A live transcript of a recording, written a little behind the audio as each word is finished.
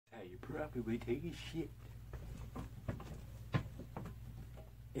proper way take a shit.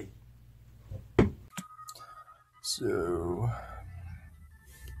 Hey. So,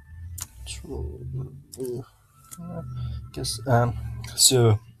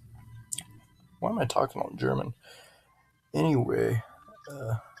 so, why am I talking all German? Anyway,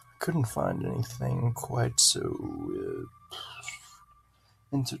 couldn't find anything quite so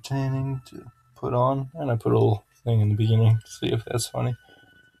entertaining to put on, and I put a little thing in the beginning to see if that's funny.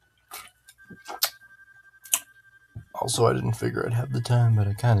 Also, I didn't figure I'd have the time, but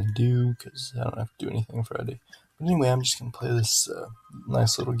I kind of do, because I don't have to do anything Friday. But anyway, I'm just going to play this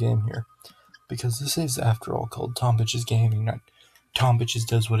nice little game here, because this is, after all, called Tom Bitches Gaming, not Tom Bitches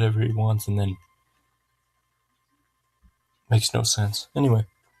does whatever he wants and then makes no sense. Anyway.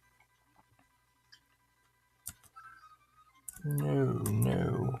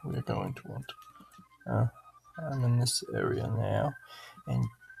 No, we're going to want I'm in this area now, and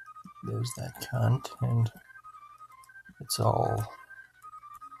there's that cunt, and it's all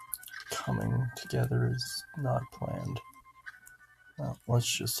coming together as not planned. Well,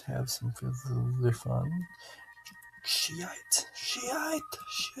 let's just have some fun. Shite.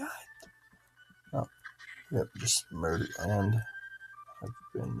 Oh, yep, just murder, and I've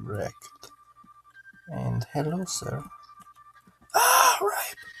been wrecked. And hello, sir. Ah,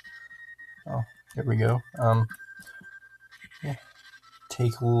 rape! Oh, here we go. Yeah.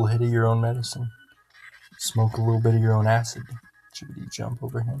 Take a little hit of your own medicine. Smoke a little bit of your own acid. Chibbity jump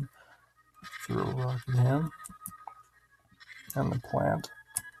over him. Throw a rock at him. And the plant.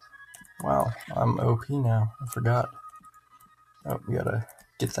 Wow, I'm OP now. I forgot. Oh, we gotta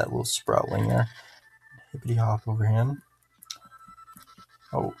get that little sproutling there. Hippity hop over him.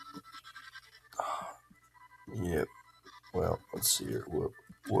 Oh. Yep. Well, let's see here.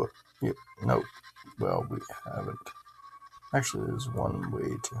 What? Yep. Nope. Well, we haven't. Actually, there's one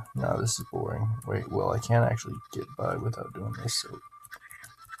way to... No, this is boring. Wait, well, I can't actually get by without doing this, so...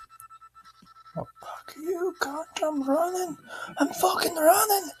 Oh, fuck you, cunt, I'm running! I'm fucking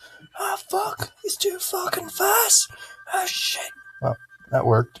running! Ah, fuck! He's too fucking fast! Ah, shit! Well, that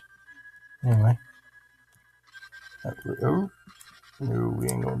worked. Anyway. Oh, no, we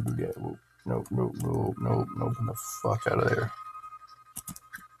ain't gonna do that. Nope, the fuck out of there.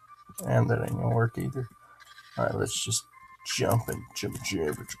 And that ain't gonna work either. Alright, let's just jump.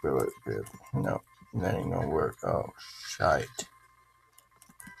 No, that ain't gonna work. Oh, shite.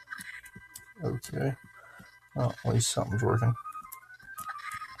 Okay. Well, at least something's working.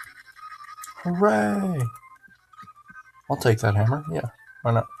 Hooray! I'll take that hammer. Yeah,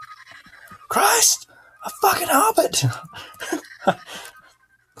 why not? Christ! A fucking hobbit!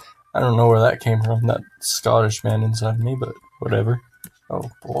 I don't know where that came from, that Scottish man inside me, but whatever.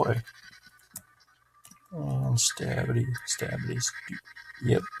 Oh, boy. And stabbity.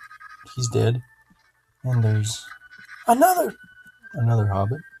 Yep, he's dead. And there's another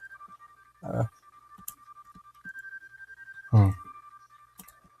hobbit.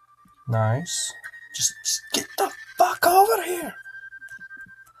 Nice. Just get the fuck over here.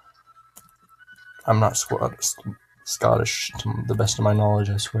 I'm not Scottish to the best of my knowledge,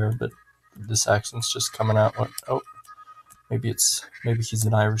 I swear, but this accent's just coming out. Oh, maybe he's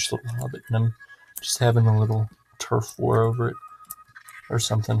an Irish little hobbit, and I'm just having a little turf war over it, or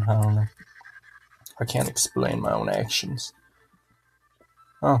something. I don't know. I can't explain my own actions.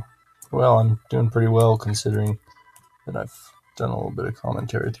 Oh, well, I'm doing pretty well considering that I've done a little bit of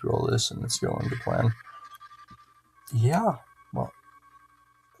commentary through all this, and it's going to plan. Yeah, well,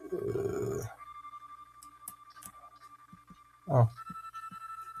 oh,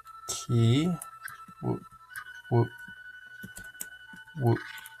 key, whoop,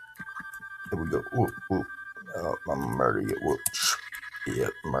 there we go, whoop, oh, I'm murder you, whoop,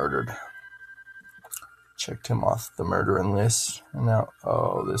 yep, murdered. Checked him off the murdering list, and now,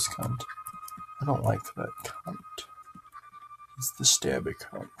 oh, this cunt. I don't like that cunt. He's the stabby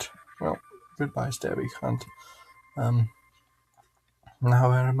cunt. Well, goodbye, stabby cunt. Now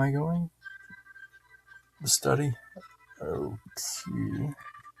how am I going? The study? Okay.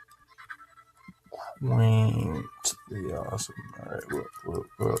 Quaint. The awesome. Alright,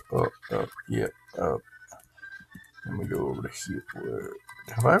 yep, up. Then we go over to here.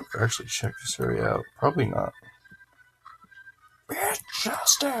 Have I ever actually checked this area out? Probably not. Bitch, I'll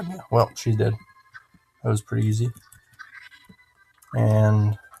stab you. Well, she's dead. That was pretty easy.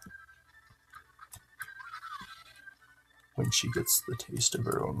 And when she gets the taste of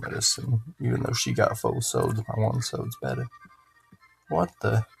her own medicine, even though she got full sods, my one sod's better. What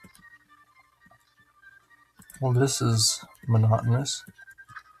the? Well, this is monotonous.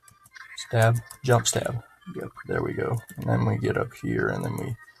 Stab, jump stab. Yep, there we go. And then we get up here, and then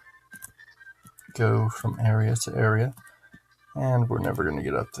we go from area to area, and we're never going to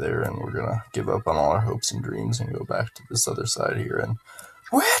get up there, and we're going to give up on all our hopes and dreams and go back to this other side here, and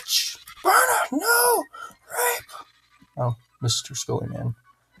witch! Burner! No! Rape! Oh, Mr. Scully Man.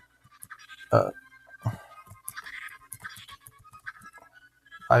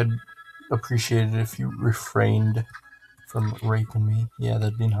 I'd appreciate it if you refrained from raping me. Yeah,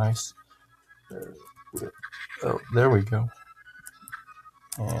 that'd be nice. Oh, there we go.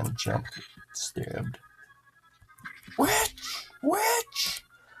 And jumped, stabbed. Witch! Witch!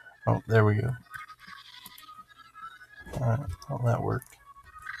 Oh, there we go. Alright, well, that worked.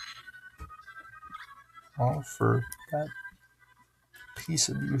 All for that piece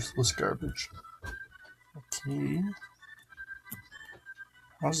of useless garbage. Okay.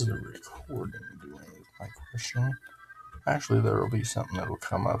 How's the recording doing is my question. Actually, there will be something that will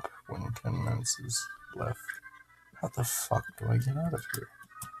come up when 10 minutes is left. How the fuck do I get out of here?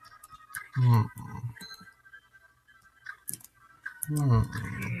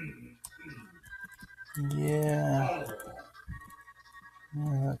 Yeah,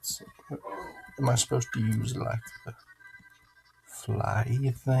 that's... Am I supposed to use, like, the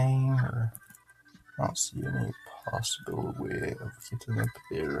fly thing, or... I don't see any possible way of getting up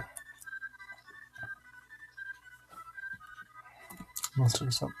there. Unless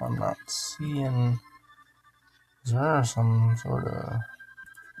there's something I'm not seeing. Is there some sort of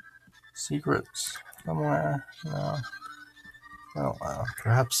secrets somewhere? No. Well,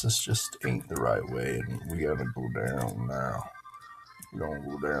 perhaps this just ain't the right way, and we gotta go down now. We don't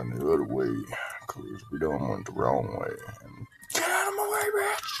go down the other way, because we don't went the wrong way. And get out of my way,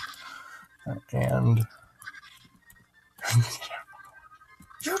 bitch! And...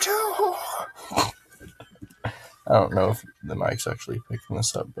 you too! I don't know if the mic's actually picking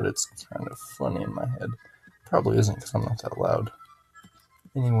this up, but it's kind of funny in my head. Probably isn't, because I'm not that loud.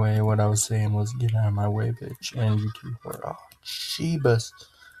 Anyway, what I was saying was, get out of my way, bitch. And you two were... Oh, Jeebus.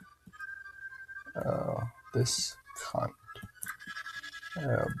 This cunt.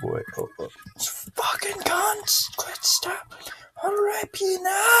 Oh, boy. Oh. Fucking cunts! Quit stopping! I'll rape you in the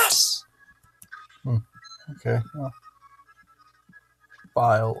ass! Okay, well.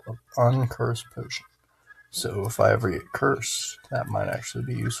 Vial of uncursed potion. So if I ever get cursed, that might actually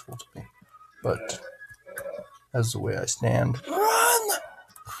be useful to me. But as the way I stand, run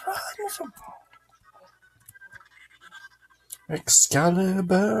from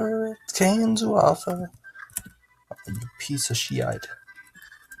Excalibur, came to offer. Oh, you piece of shite!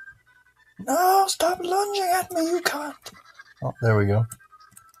 No, stop lunging at me, you cunt! Oh, there we go.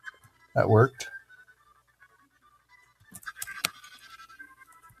 That worked.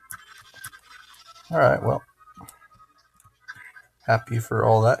 All right, well. Happy for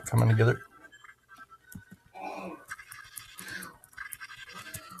all that coming together.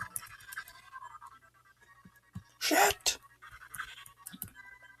 Shit!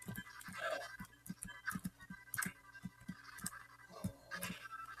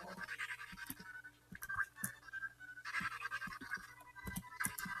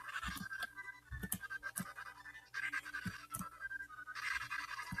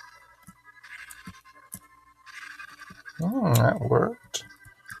 That worked.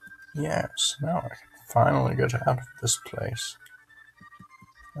 Yes, now I can finally get out of this place.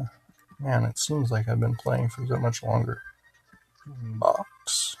 Man, it seems like I've been playing for so much longer.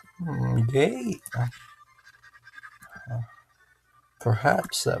 Box? Yay!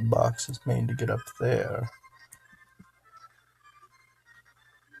 Perhaps that box is made to get up there.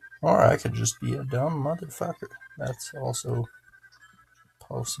 Or I could just be a dumb motherfucker. That's also a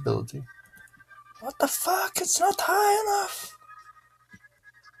possibility. What the fuck? It's not high enough!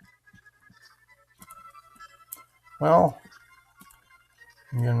 Well,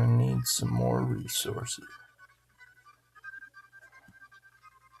 I'm gonna need some more resources.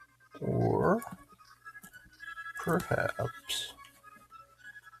 Or perhaps...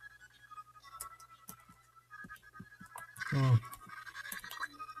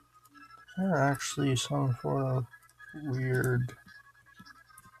 There are actually some sort of weird...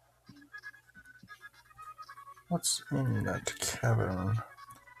 What's in that cavern?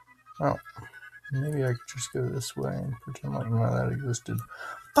 Oh, maybe I could just go this way and pretend like none of that existed.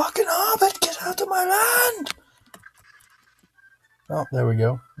 Fucking hobbit, get out of my land! Oh, there we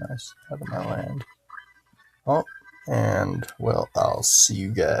go. Nice, out of my land. Oh, and, well, I'll see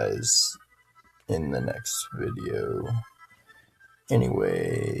you guys in the next video.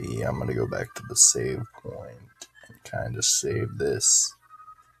 Anyway, I'm gonna go back to the save point and kind of save this.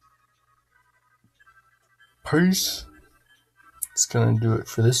 Peace. It's gonna do it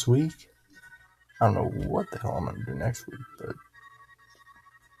for this week. I don't know what the hell I'm gonna do next week, but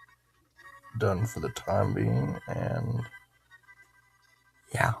done for the time being, and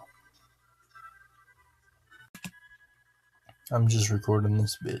yeah. I'm just recording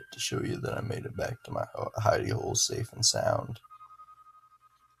this bit to show you that I made it back to my hidey hole safe and sound.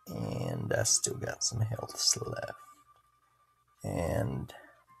 And I still got some health left. And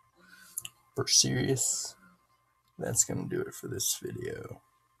for serious, that's gonna do it for this video.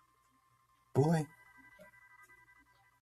 Boy.